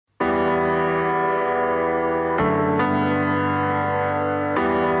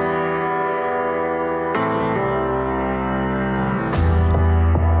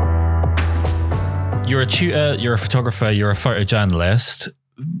tutor, you're a photographer, you're a photojournalist.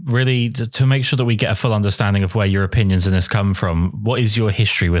 Really, to make sure that we get a full understanding of where your opinions in this come from, what is your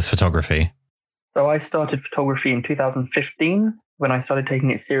history with photography? So I started photography in 2015 when I started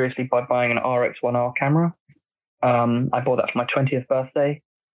taking it seriously by buying an RX1R camera. I bought that for my 20th birthday,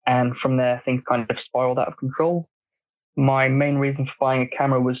 and from there things kind of spiraled out of control. My main reason for buying a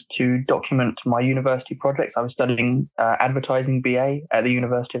camera was to document my university projects. I was studying advertising BA at the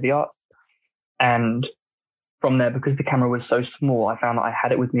University of the Arts, and from there, because the camera was so small, I found that I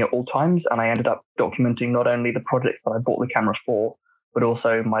had it with me at all times, and I ended up documenting not only the projects that I bought the camera for, but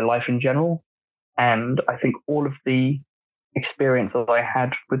also my life in general. And I think all of the experience that I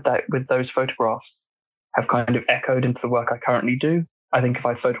had with those photographs have kind of echoed into the work I currently do. I think if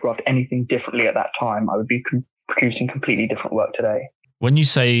I photographed anything differently at that time, I would be producing completely different work today. When you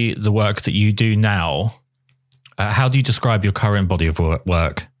say the work that you do now, how do you describe your current body of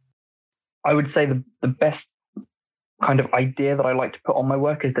work? I would say the best kind of idea that I like to put on my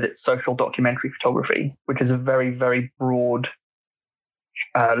work is that it's social documentary photography, which is a very, very broad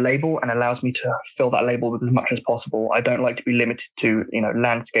label and allows me to fill that label with as much as possible. I don't like to be limited to,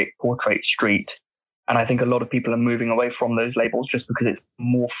 landscape, portrait, street. And I think a lot of people are moving away from those labels just because it's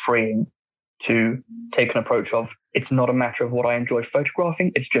more freeing to take an approach of, it's not a matter of what I enjoy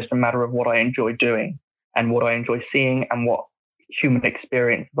photographing, it's just a matter of what I enjoy doing and what I enjoy seeing and what human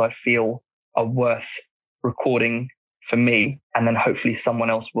experiences I feel are worth recording for me. And then hopefully someone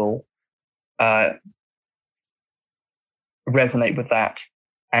else will resonate with that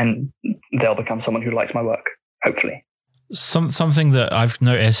and they'll become someone who likes my work, hopefully. Something that I've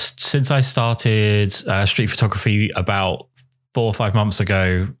noticed since I started street photography about 4 or 5 months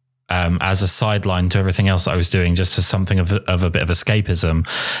ago, as a sideline to everything else that I was doing, just as something of a bit of escapism,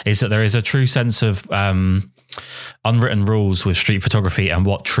 is that there is a true sense of unwritten rules with street photography and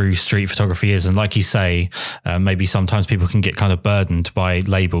what true street photography is. And like you say, maybe sometimes people can get kind of burdened by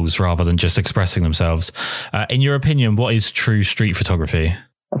labels rather than just expressing themselves. In your opinion, what is true street photography?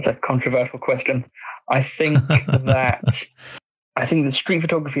 That's a controversial question. I think that street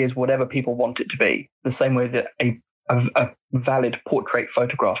photography is whatever people want it to be. The same way that a valid portrait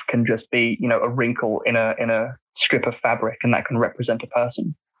photograph can just be, a wrinkle in a strip of fabric, and that can represent a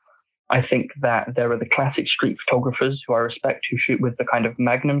person. I think that there are the classic street photographers who I respect, who shoot with the kind of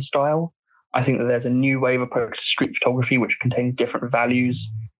Magnum style. I think that there's a new wave approach to street photography which contains different values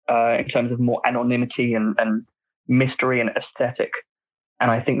in terms of more anonymity and mystery and aesthetic. And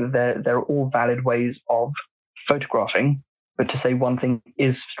I think that they're all valid ways of photographing. But to say one thing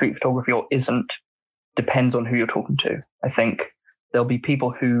is street photography or isn't depends on who you're talking to. I think there'll be people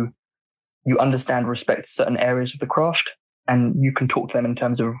who you understand respect certain areas of the craft, and you can talk to them in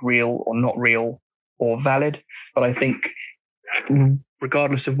terms of real or not real or valid. But I think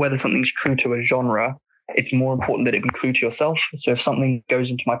regardless of whether something's true to a genre, it's more important that it be true to yourself. So if something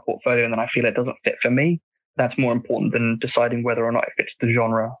goes into my portfolio and then I feel it doesn't fit for me, that's more important than deciding whether or not it fits the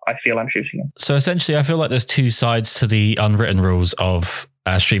genre I feel I'm shooting in. So essentially, I feel like there's two sides to the unwritten rules of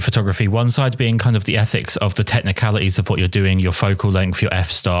street photography. One side being kind of the ethics of the technicalities of what you're doing, your focal length, your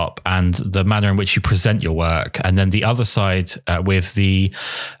f-stop, and the manner in which you present your work. And then the other side with the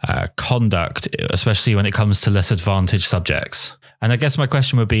conduct, especially when it comes to less advantaged subjects. And I guess my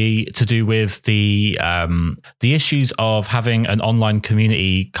question would be to do with the issues of having an online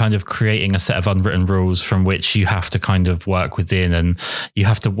community kind of creating a set of unwritten rules from which you have to kind of work within, and you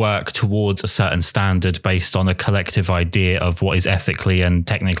have to work towards a certain standard based on a collective idea of what is ethically and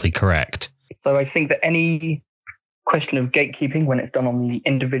technically correct. So I think that any question of gatekeeping when it's done on the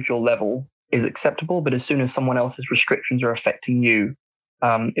individual level is acceptable, but as soon as someone else's restrictions are affecting you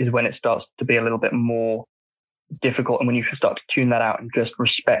is when it starts to be a little bit more difficult, and when you should start to tune that out and just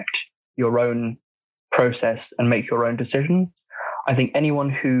respect your own process and make your own decisions. I think anyone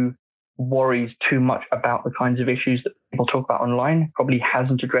who worries too much about the kinds of issues that people talk about online probably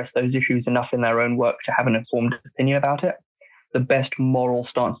hasn't addressed those issues enough in their own work to have an informed opinion about it. The best moral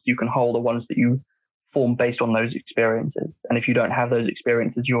stances you can hold are ones that you form based on those experiences. And if you don't have those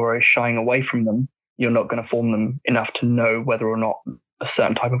experiences, you're shying away from them. You're not going to form them enough to know whether or not a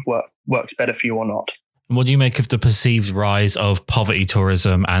certain type of work works better for you or not. What do you make of the perceived rise of poverty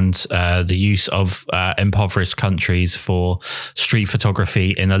tourism and the use of impoverished countries for street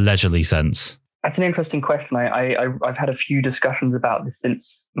photography in a leisurely sense? That's an interesting question. I've had a few discussions about this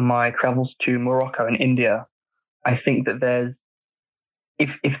since my travels to Morocco and India. I think that there's,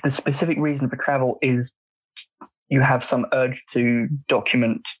 if the specific reason for travel is you have some urge to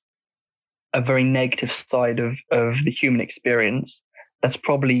document a very negative side of the human experience, that's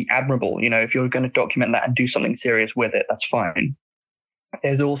probably admirable. If you're going to document that and do something serious with it, that's fine.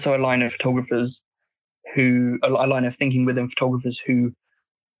 There's also a line of photographers a line of thinking within photographers who,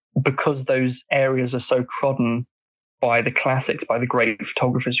 because those areas are so trodden by the classics, by the great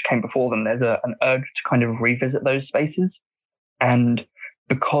photographers who came before them, there's an urge to kind of revisit those spaces. And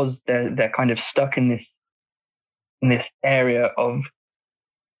because they're kind of stuck in this area of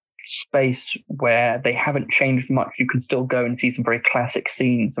space where they haven't changed much, you can still go and see some very classic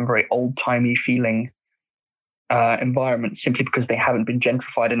scenes, some very old-timey feeling environments, simply because they haven't been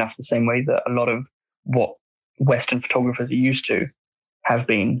gentrified enough the same way that a lot of what Western photographers are used to have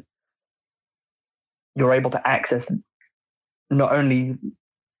been. You're able to access not only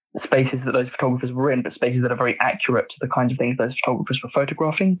spaces that those photographers were in, but spaces that are very accurate to the kinds of things those photographers were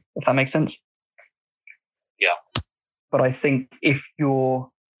photographing, if that makes sense. Yeah. But I think if you're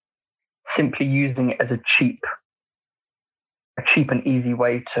simply using it as a cheap and easy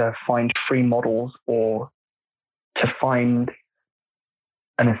way to find free models or to find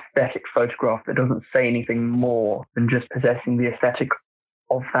an aesthetic photograph that doesn't say anything more than just possessing the aesthetic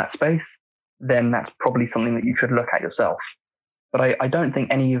of that space, then that's probably something that you should look at yourself. But I don't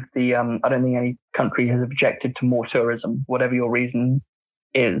think any any country has objected to more tourism, whatever your reason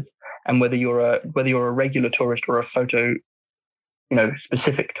is, and whether you're a regular tourist or a photo,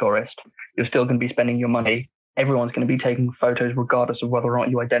 specific tourist, you're still going to be spending your money. Everyone's going to be taking photos regardless of whether or not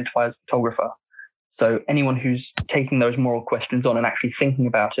you identify as a photographer. So anyone who's taking those moral questions on and actually thinking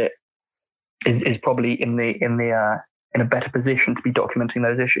about it is probably in a better position to be documenting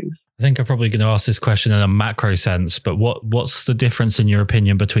those issues. I think I'm probably going to ask this question in a macro sense, but what's the difference in your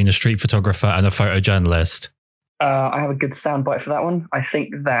opinion between a street photographer and a photojournalist? I have a good soundbite for that one. I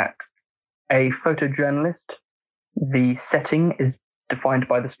think that a photojournalist, the setting is defined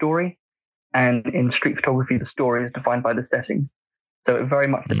by the story, and in street photography, the story is defined by the setting. So it very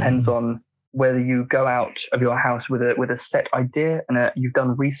much depends on whether you go out of your house with a set idea and you've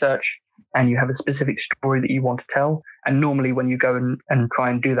done research and you have a specific story that you want to tell. And normally when you go and try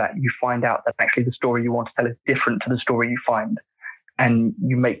and do that, you find out that actually the story you want to tell is different to the story you find. And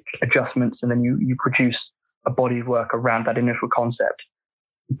you make adjustments and then you produce a body of work around that initial concept.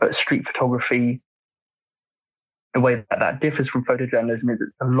 But street photography, the way that differs from photojournalism is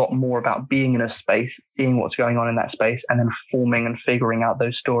it's a lot more about being in a space, seeing what's going on in that space, and then forming and figuring out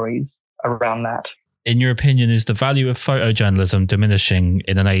those stories around that. In your opinion, is the value of photojournalism diminishing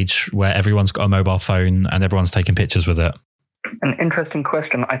in an age where everyone's got a mobile phone and everyone's taking pictures with it? An interesting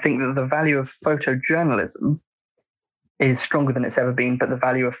question. I think that the value of photojournalism is stronger than it's ever been, but the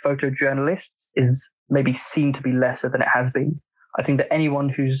value of photojournalists is maybe seen to be lesser than it has been. I think that anyone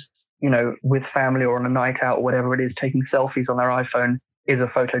who's, with family or on a night out or whatever it is, taking selfies on their iPhone is a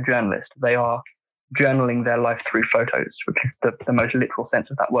photojournalist. They are journaling their life through photos, which is the most literal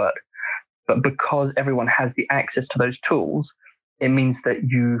sense of that word. But because everyone has the access to those tools, it means that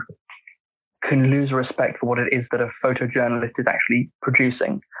you can lose respect for what it is that a photojournalist is actually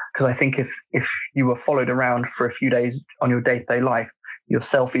producing. Because I think if you were followed around for a few days on your day-to-day life, your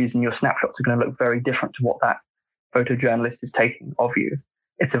selfies and your snapshots are going to look very different to what that photojournalist is taking of you.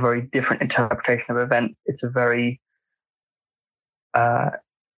 It's a very different interpretation of events. It's a very the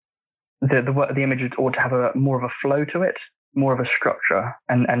image ought to have more of a flow to it, more of a structure,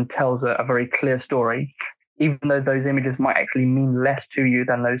 and tells a very clear story, even though those images might actually mean less to you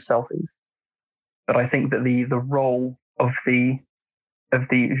than those selfies. But I think that the role of the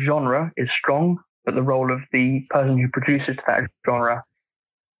genre is strong, but the role of the person who produces that genre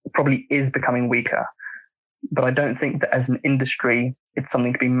probably is becoming weaker. But I don't think that as an industry, it's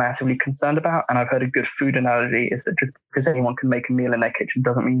something to be massively concerned about. And I've heard a good food analogy is that just because anyone can make a meal in their kitchen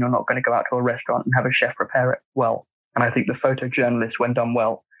doesn't mean you're not going to go out to a restaurant and have a chef prepare it well. And I think the photojournalist, when done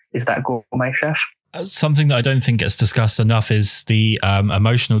well, is that gourmet chef. Something that I don't think gets discussed enough is the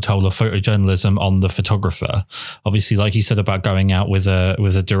emotional toll of photojournalism on the photographer. Obviously, like you said about going out with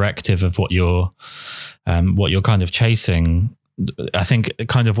a directive of what you're kind of chasing. I think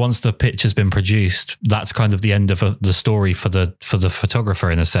kind of once the picture's been produced, that's kind of the end of the story for the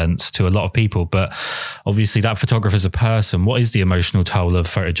photographer in a sense to a lot of people. But obviously, that photographer is a person. What is the emotional toll of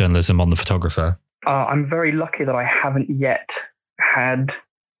photojournalism on the photographer? I'm very lucky that I haven't yet had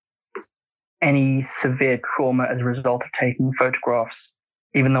any severe trauma as a result of taking photographs,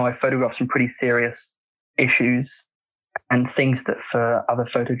 even though I photographed some pretty serious issues and things that for other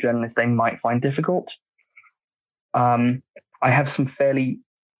photojournalists they might find difficult. I have some fairly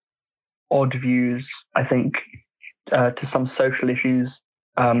odd views, I think, to some social issues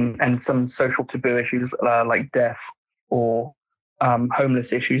and some social taboo issues like death or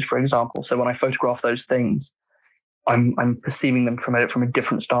homeless issues, for example. So when I photograph those things, I'm perceiving them from a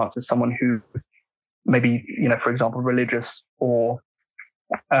different stance as someone who maybe, for example, religious or,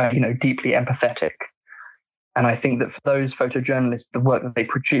 deeply empathetic. And I think that for those photojournalists, the work that they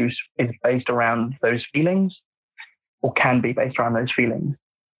produce is based around those feelings, or can be based around those feelings.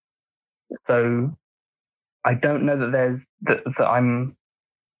 So I don't know that I'm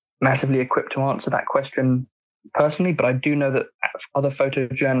massively equipped to answer that question personally, but I do know that other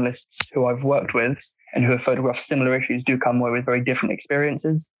photojournalists who I've worked with and who have photographed similar issues do come away with very different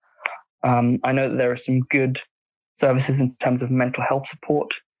experiences. I know that there are some good services in terms of mental health support,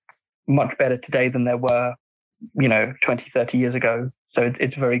 much better today than there were, 20, 30 years ago. So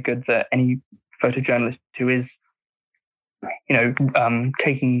it's very good that any photojournalist who is,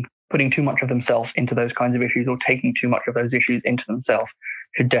 putting too much of themselves into those kinds of issues or taking too much of those issues into themselves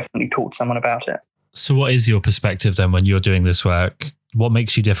should definitely talk to someone about it. So what is your perspective then when you're doing this work? What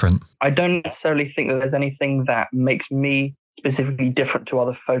makes you different? I don't necessarily think that there's anything that makes me specifically different to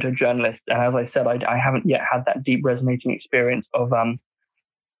other photojournalists. And as I said, I haven't yet had that deep resonating experience of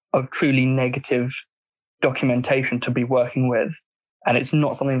truly negative documentation to be working with. And it's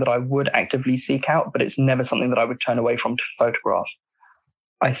not something that I would actively seek out, but it's never something that I would turn away from to photograph.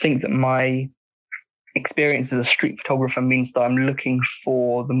 I think that my experience as a street photographer means that I'm looking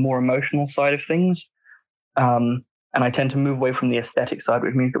for the more emotional side of things. And I tend to move away from the aesthetic side,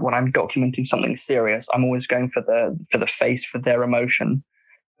 which means that when I'm documenting something serious, I'm always going for the face, for their emotion,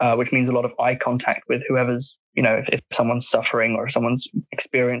 which means a lot of eye contact with whoever's, if someone's suffering or if someone's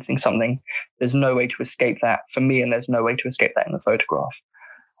experiencing something, there's no way to escape that for me, and there's no way to escape that in the photograph.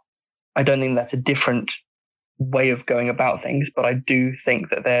 I don't think that's a different way of going about things, but I do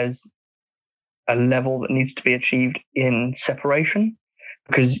think that there's a level that needs to be achieved in separation,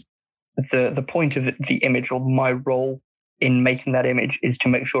 because the point of the image, or my role in making that image, is to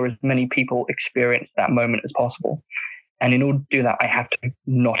make sure as many people experience that moment as possible. And in order to do that, I have to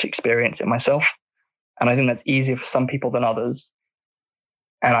not experience it myself. And I think that's easier for some people than others.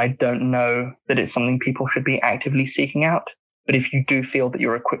 And I don't know that it's something people should be actively seeking out. But if you do feel that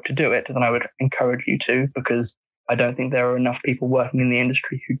you're equipped to do it, then I would encourage you to, because I don't think there are enough people working in the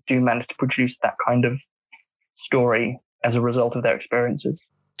industry who do manage to produce that kind of story as a result of their experiences.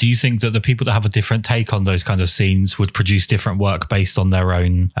 Do you think that the people that have a different take on those kind of scenes would produce different work based on their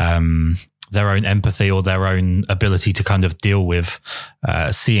own empathy or their own ability to kind of deal with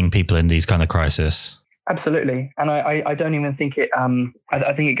seeing people in these kind of crises? Absolutely. And I don't even think it,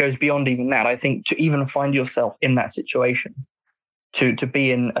 I think it goes beyond even that. I think to even find yourself in that situation, to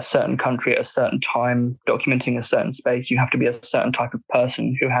be in a certain country at a certain time, documenting a certain space, you have to be a certain type of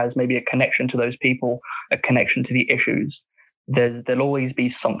person who has maybe a connection to those people, a connection to the issues. There'll always be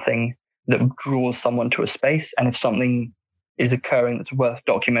something that draws someone to a space. And if something is occurring that's worth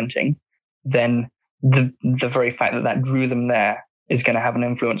documenting, then the very fact that drew them there is going to have an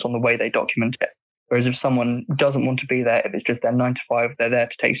influence on the way they document it. Whereas if someone doesn't want to be there, if it's just their 9 to 5, they're there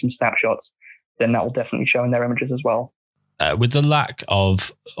to take some snapshots, then that will definitely show in their images as well. With the lack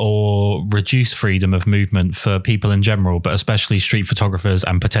of or reduced freedom of movement for people in general, but especially street photographers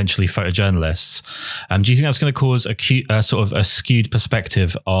and potentially photojournalists, do you think that's going to cause a skewed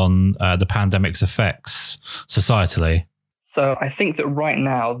perspective on the pandemic's effects societally? So I think that right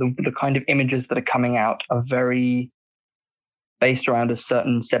now, the kind of images that are coming out are very based around a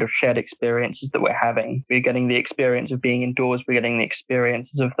certain set of shared experiences that we're having. We're getting the experience of being indoors. We're getting the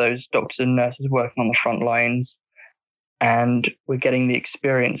experiences of those doctors and nurses working on the front lines. And we're getting the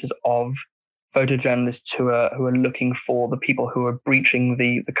experiences of photojournalists who are looking for the people who are breaching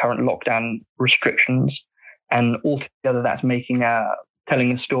the current lockdown restrictions. And altogether, that's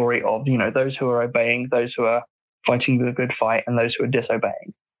telling a story of, those who are obeying, those who are fighting the good fight, and those who are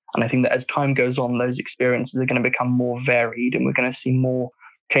disobeying. And I think that as time goes on, those experiences are going to become more varied, and we're going to see more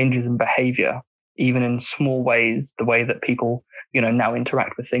changes in behavior, even in small ways, the way that people, now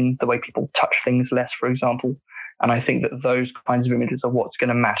interact with things, the way people touch things less, for example. And I think that those kinds of images are what's going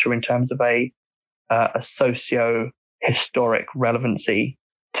to matter in terms of a socio-historic relevancy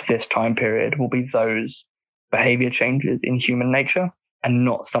to this time period, will be those behavior changes in human nature, and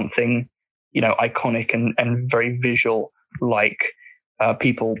not something, iconic and very visual, like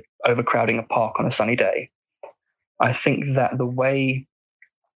people overcrowding a park on a sunny day. I think that the way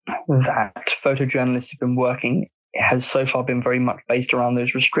that photojournalists have been working has so far been very much based around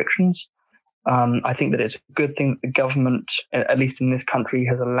those restrictions. I think that it's a good thing that the government, at least in this country,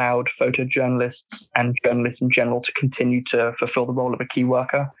 has allowed photojournalists and journalists in general to continue to fulfill the role of a key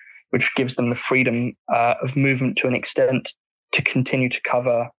worker, which gives them the freedom of movement to an extent to continue to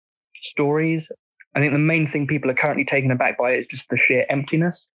cover stories. I think the main thing people are currently taken aback by is just the sheer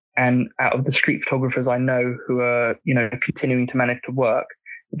emptiness. And out of the street photographers I know who are, continuing to manage to work,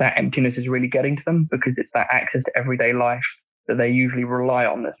 that emptiness is really getting to them, because it's that access to everyday life that they usually rely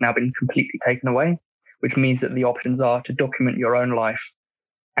on that's now been completely taken away, which means that the options are to document your own life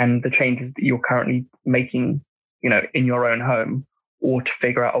and the changes that you're currently making, in your own home, or to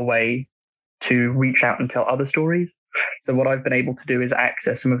figure out a way to reach out and tell other stories. So what I've been able to do is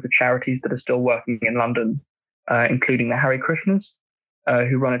access some of the charities that are still working in London, including the Hare Krishnas,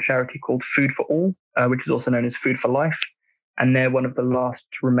 who run a charity called Food for All, which is also known as Food for Life. And they're one of the last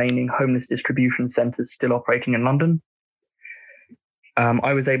remaining homeless distribution centres still operating in London.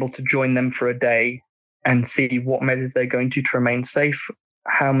 I was able to join them for a day and see what measures they're going to remain safe,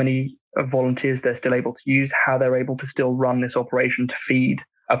 how many volunteers they're still able to use, how they're able to still run this operation to feed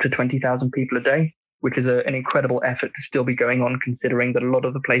up to 20,000 people a day, which is an incredible effort to still be going on, considering that a lot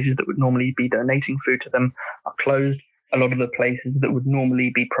of the places that would normally be donating food to them are closed. A lot of the places that would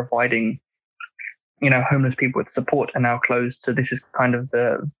normally be providing, homeless people with support are now closed. So this is kind of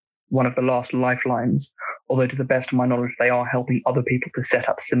one of the last lifelines. Although to the best of my knowledge, they are helping other people to set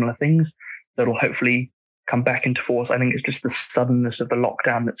up similar things that will hopefully come back into force. I think it's just the suddenness of the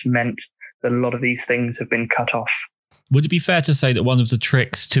lockdown that's meant that a lot of these things have been cut off. Would it be fair to say that one of the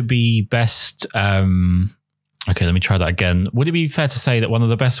tricks to be best... okay, let me try that again. Would it be fair to say that one of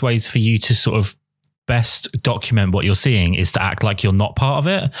the best ways for you to sort of best document what you're seeing is to act like you're not part of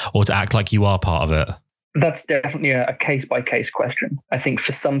it, or to act like you are part of it? That's definitely a case-by-case question. I think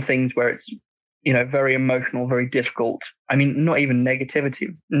for some things where it's, very emotional, very difficult. I mean, not even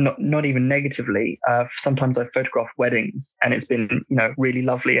negatively. Sometimes I've photographed weddings and it's been, really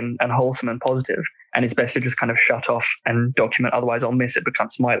lovely and wholesome and positive. And it's best to just kind of shut off and document. Otherwise I'll miss it because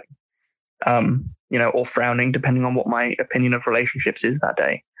I'm smiling, or frowning, depending on what my opinion of relationships is that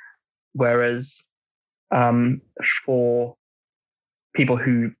day. Whereas for people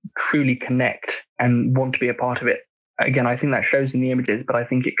who truly connect and want to be a part of it, again, I think that shows in the images, but I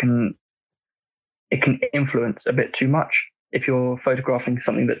think it can influence a bit too much. If you're photographing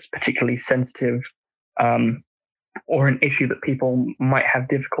something that's particularly sensitive, or an issue that people might have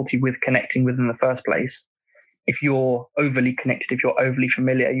difficulty with connecting with in the first place, if you're overly connected, if you're overly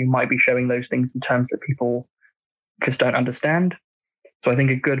familiar, you might be showing those things in terms that people just don't understand. So I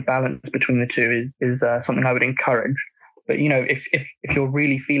think a good balance between the two is something I would encourage. But, if you're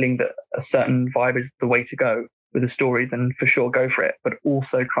really feeling that a certain vibe is the way to go with a story, then for sure go for it. But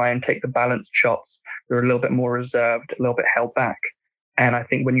also try and take the balanced shots that are a little bit more reserved, a little bit held back. And I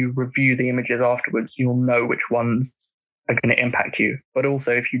think when you review the images afterwards, you'll know which ones are going to impact you. But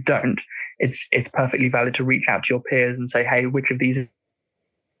also, if you don't, it's perfectly valid to reach out to your peers and say, hey, which of these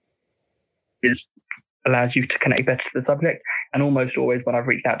allows you to connect better to the subject? And almost always when I've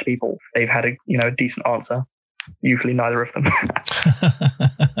reached out to people, they've had a decent answer. Usually neither of them.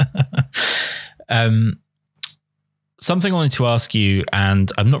 Something I wanted to ask you,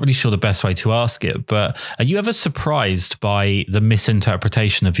 and I'm not really sure the best way to ask it, but are you ever surprised by the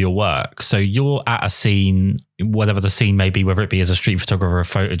misinterpretation of your work? So you're at a scene, whatever the scene may be, whether it be as a street photographer or a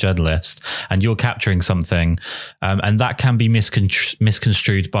photojournalist, and you're capturing something, and that can be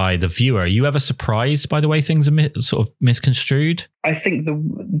misconstrued by the viewer. Are you ever surprised by the way things are sort of misconstrued? I think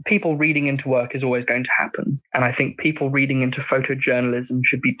the people reading into work is always going to happen. And I think people reading into photojournalism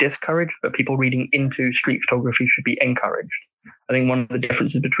should be discouraged, but people reading into street photography should be encouraged. I think one of the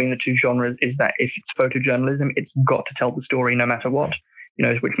differences between the two genres is that if it's photojournalism, it's got to tell the story no matter what,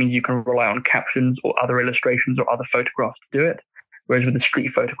 which means you can rely on captions or other illustrations or other photographs to do it. Whereas with a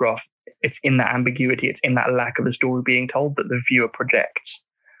street photograph, it's in that ambiguity, it's in that lack of a story being told that the viewer projects.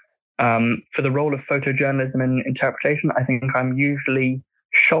 For the role of photojournalism and interpretation, I think I'm usually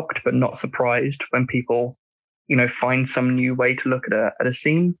shocked but not surprised when people, find some new way to look at a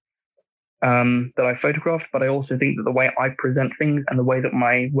scene that I photographed. But I also think that the way I present things and the way that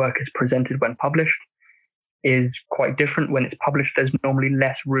my work is presented when published is quite different. When it's published, there's normally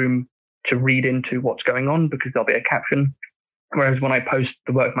less room to read into what's going on because there'll be a caption. Whereas when I post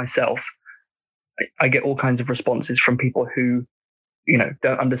the work myself, I get all kinds of responses from people who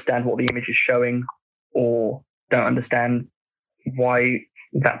don't understand what the image is showing or don't understand why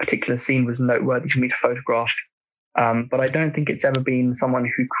that particular scene was noteworthy for me to photograph. But I don't think it's ever been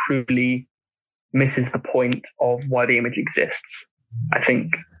someone who truly misses the point of why the image exists. I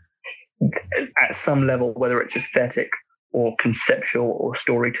think at some level, whether it's aesthetic or conceptual or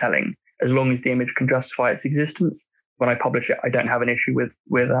storytelling, as long as the image can justify its existence, when I publish it, I don't have an issue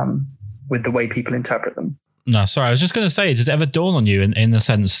with the way people interpret them. No, sorry. I was just going to say, does it ever dawn on you in the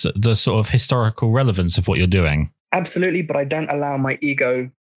sense, the sort of historical relevance of what you're doing? Absolutely, but I don't allow my ego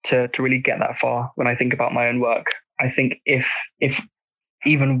to really get that far when I think about my own work. I think if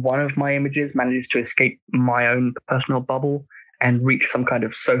even one of my images manages to escape my own personal bubble and reach some kind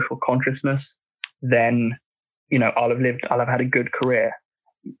of social consciousness, then, I'll have had a good career.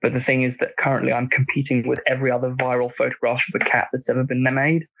 But the thing is that currently I'm competing with every other viral photograph of a cat that's ever been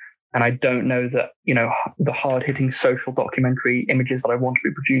made. And I don't know that, the hard-hitting social documentary images that I want to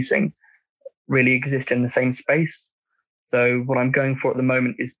be producing really exist in the same space. So what I'm going for at the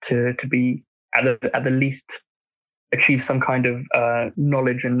moment is to be at the least achieve some kind of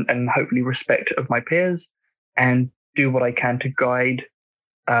knowledge and hopefully respect of my peers, and do what I can to guide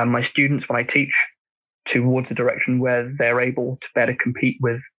my students when I teach towards a direction where they're able to better compete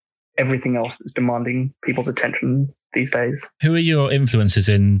with everything else that's demanding people's attention these days. Who are your influences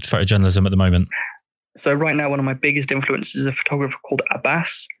in photojournalism at the moment? So right now, one of my biggest influences is a photographer called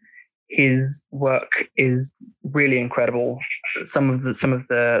Abbas. His work is really incredible. Some of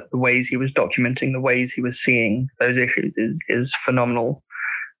the ways he was documenting, the ways he was seeing those issues is phenomenal.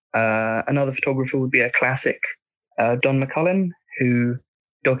 Another photographer would be a classic, Don McCullin, who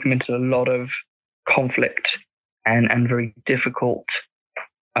documented a lot of conflict and very difficult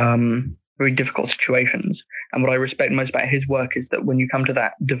situations. And what I respect most about his work is that when you come to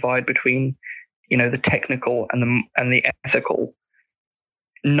that divide between, the technical and the ethical,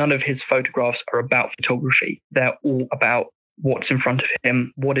 none of his photographs are about photography. They're all about what's in front of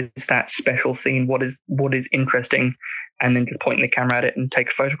him. What is that special scene? What is interesting? And then just pointing the camera at it and take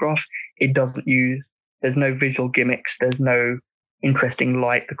a photograph. There's no visual gimmicks. There's no interesting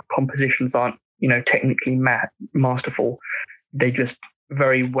light. The compositions aren't, technically masterful. They just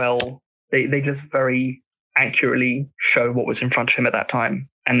very well, they just very accurately show what was in front of him at that time.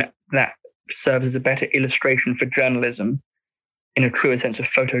 And that serves as a better illustration for journalism, in a truer sense of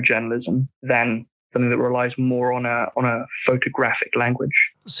photojournalism, than something that relies more on a photographic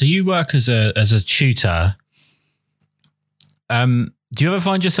language. So you work as a tutor. Do you ever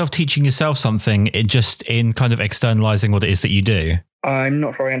find yourself teaching yourself something just in kind of externalizing what it is that you do? I'm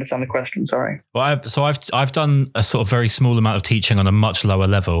not sure I understand the question. Sorry. Well, I've done a sort of very small amount of teaching on a much lower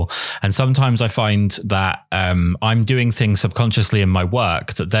level, and sometimes I find that I'm doing things subconsciously in my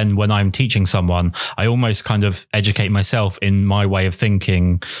work that then when I'm teaching someone, I almost kind of educate myself in my way of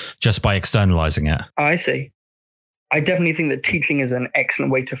thinking just by externalizing it. I see. I definitely think that teaching is an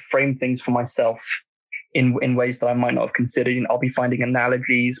excellent way to frame things for myself in ways that I might not have considered. I'll be finding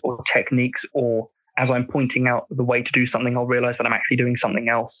analogies or techniques, or as I'm pointing out the way to do something, I'll realize that I'm actually doing something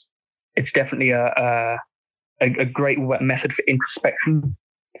else. It's definitely a great method for introspection,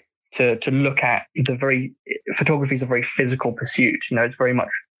 to look at photography is a very physical pursuit. It's very much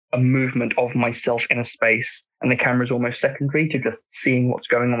a movement of myself in a space, and the camera is almost secondary to just seeing what's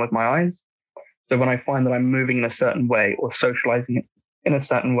going on with my eyes. So when I find that I'm moving in a certain way or socializing in a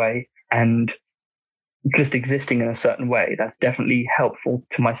certain way and just existing in a certain way, that's definitely helpful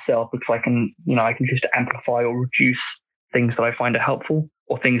to myself, because I can just amplify or reduce things that I find are helpful,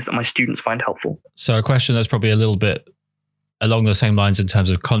 or things that my students find helpful. So a question that's probably a little bit along the same lines in terms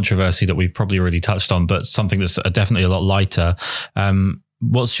of controversy that we've probably already touched on, but something that's definitely a lot lighter.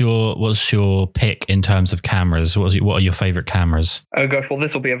 What's your pick in terms of cameras? What are your favorite cameras? Oh gosh, well,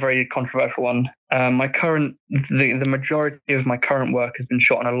 this will be a very controversial one. The majority of my current work has been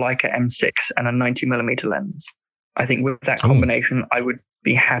shot on a Leica M6 and a 90mm lens. I think with that combination, I would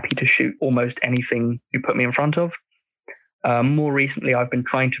be happy to shoot almost anything you put me in front of. More recently, I've been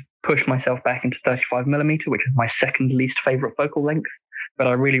trying to push myself back into 35mm, which is my second least favorite focal length, but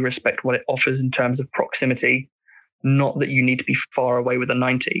I really respect what it offers in terms of proximity. Not that you need to be far away with a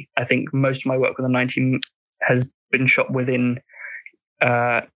 90. I think most of my work with a 90 has been shot within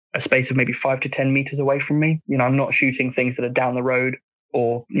a space of maybe 5 to 10 meters away from me. I'm not shooting things that are down the road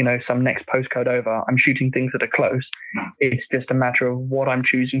or, some next postcode over. I'm shooting things that are close. It's just a matter of what I'm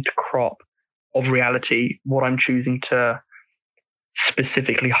choosing to crop of reality, what I'm choosing to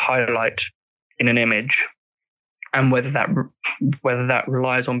specifically highlight in an image, and whether that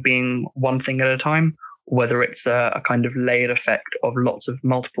relies on being one thing at a time, whether it's a kind of layered effect of lots of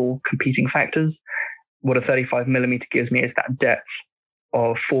multiple competing factors. What a 35mm gives me is that depth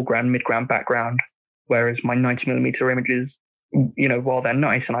of foreground, midground, background, whereas my 90mm images, while they're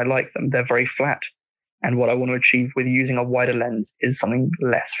nice and I like them, they're very flat. And what I want to achieve with using a wider lens is something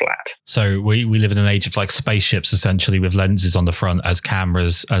less flat. So we live in an age of like spaceships, essentially, with lenses on the front as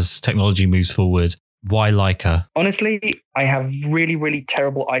cameras, as technology moves forward. Why Leica? Honestly, I have really, really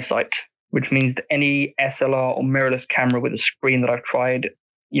terrible eyesight, which means that any SLR or mirrorless camera with a screen that I've tried,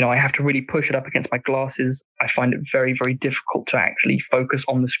 I have to really push it up against my glasses. I find it very, very difficult to actually focus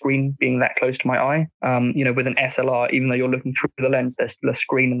on the screen being that close to my eye. With an SLR, even though you're looking through the lens, there's still a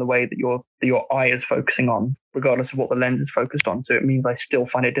screen in the way that your eye is focusing on, regardless of what the lens is focused on. So it means I still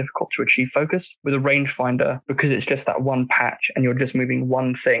find it difficult to achieve focus. With a rangefinder, because it's just that one patch and you're just moving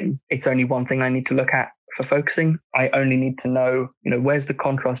one thing, it's only one thing I need to look at for focusing. I only need to know, where's the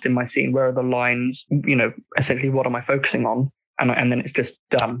contrast in my scene? Where are the lines? Essentially, what am I focusing on? And then it's just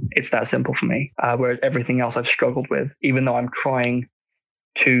done. It's that simple for me. Whereas everything else I've struggled with, even though I'm trying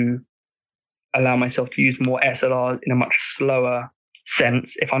to allow myself to use more SLRs in a much slower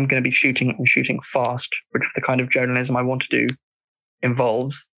sense. If I'm going to be shooting fast, which the kind of journalism I want to do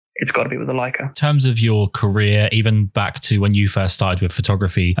involves, it's got to be with a Leica. In terms of your career, even back to when you first started with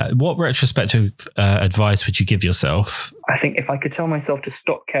photography, what retrospective advice would you give yourself? I think if I could tell myself to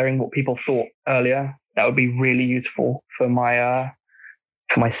stop caring what people thought earlier, that would be really useful for my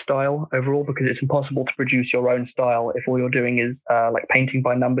style overall, because it's impossible to produce your own style if all you're doing is like painting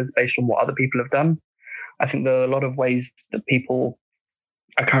by numbers based on what other people have done. I think there are a lot of ways that people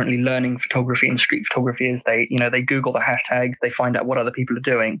are currently learning photography and street photography is they Google the hashtags, they find out what other people are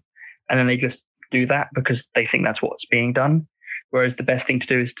doing, and then they just do that because they think that's what's being done. Whereas the best thing to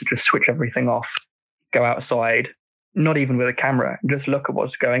do is to just switch everything off, go outside, not even with a camera, just look at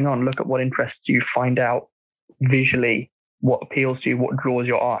what's going on, look at what interests you, find out visually what appeals to you, what draws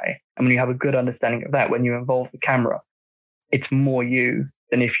your eye. And when you have a good understanding of that, when you involve the camera, it's more you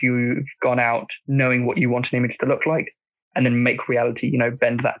than if you've gone out knowing what you want an image to look like and then make reality,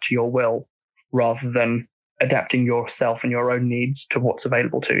 bend that to your will, rather than adapting yourself and your own needs to what's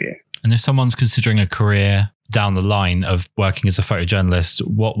available to you. And if someone's considering a career down the line of working as a photojournalist,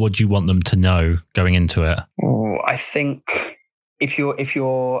 what would you want them to know going into it? I think if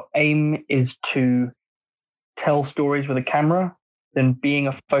your aim is to tell stories with a camera, then being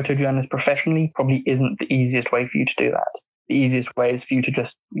a photojournalist professionally probably isn't the easiest way for you to do that. The easiest way is for you to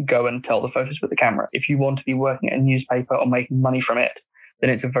just go and tell the photos with the camera. If you want to be working at a newspaper or making money from it, then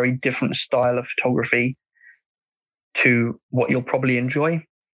it's a very different style of photography to what you'll probably enjoy.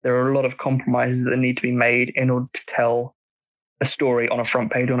 There are a lot of compromises that need to be made in order to tell a story on a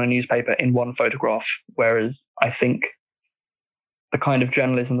front page on a newspaper in one photograph. Whereas I think the kind of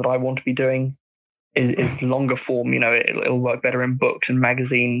journalism that I want to be doing is longer form. It'll work better in books and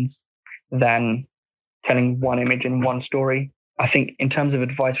magazines than telling one image in one story. I think in terms of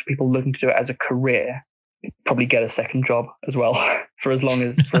advice for people looking to do it as a career, probably get a second job as well for as long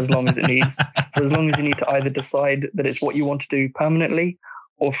as it needs. For as long as you need to either decide that it's what you want to do permanently,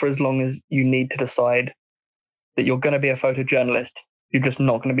 or for as long as you need to decide that you're going to be a photojournalist, you're just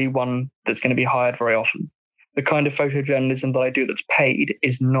not going to be one that's going to be hired very often. The kind of photojournalism that I do that's paid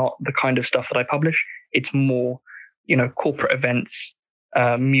is not the kind of stuff that I publish. It's more, corporate events,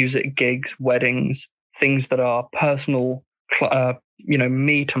 music gigs, weddings, things that are personal,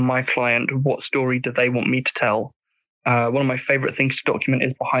 me to my client. What story do they want me to tell? One of my favorite things to document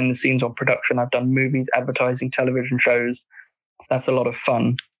is behind the scenes on production. I've done movies, advertising, television shows. That's a lot of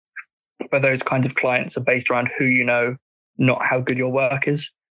fun. But those kinds of clients are based around who you know, not how good your work is.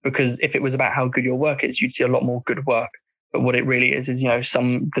 Because if it was about how good your work is, you'd see a lot more good work. But what it really is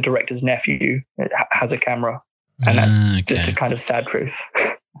the director's nephew has a camera. And that's just a kind of sad truth.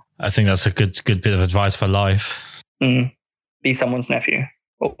 I think that's a good bit of advice for life. Be someone's nephew,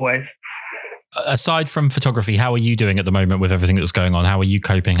 always. Aside from photography, how are you doing at the moment with everything that's going on? How are you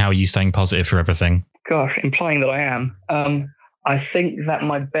coping? How are you staying positive for everything? Gosh, implying that I am. I think that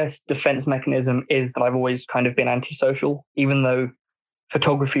my best defense mechanism is that I've always kind of been antisocial, even though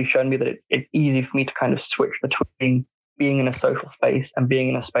photography has shown me that it's easy for me to kind of switch between being in a social space and being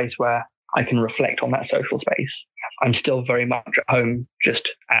in a space where I can reflect on that social space. I'm still very much at home, just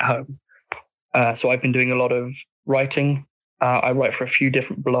at home. So I've been doing a lot of writing. I write for a few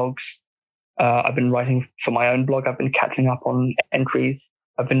different blogs. I've been writing for my own blog. I've been catching up on entries.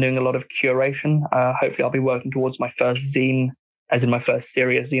 I've been doing a lot of curation. Hopefully I'll be working towards my first zine, as in my first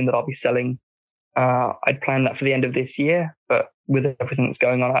serious zine that I'll be selling. I'd planned that for the end of this year, but with everything that's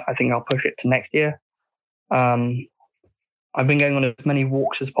going on, I think I'll push it to next year. I've been going on as many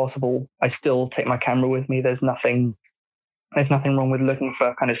walks as possible. I still take my camera with me. There's nothing wrong with looking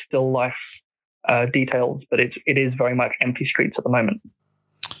for kind of still life's details, but it is very much empty streets at the moment.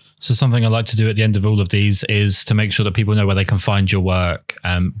 So something I like to do at the end of all of these is to make sure that people know where they can find your work,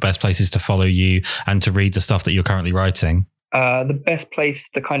 best places to follow you, and to read the stuff that you're currently writing. The best place,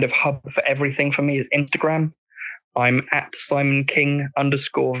 the kind of hub for everything for me, is Instagram. I'm at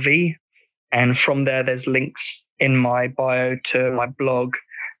SimonKing_V. And from there's links in my bio to my blog,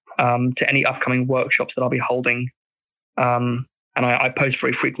 to any upcoming workshops that I'll be holding. And I post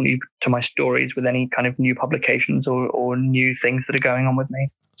very frequently to my stories with any kind of new publications or new things that are going on with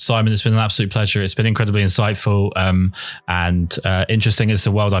me. Simon, it's been an absolute pleasure. It's been incredibly insightful and interesting. It's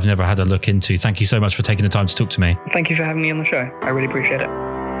a world I've never had a look into. Thank you so much for taking the time to talk to me. Thank you for having me on the show. I really appreciate it.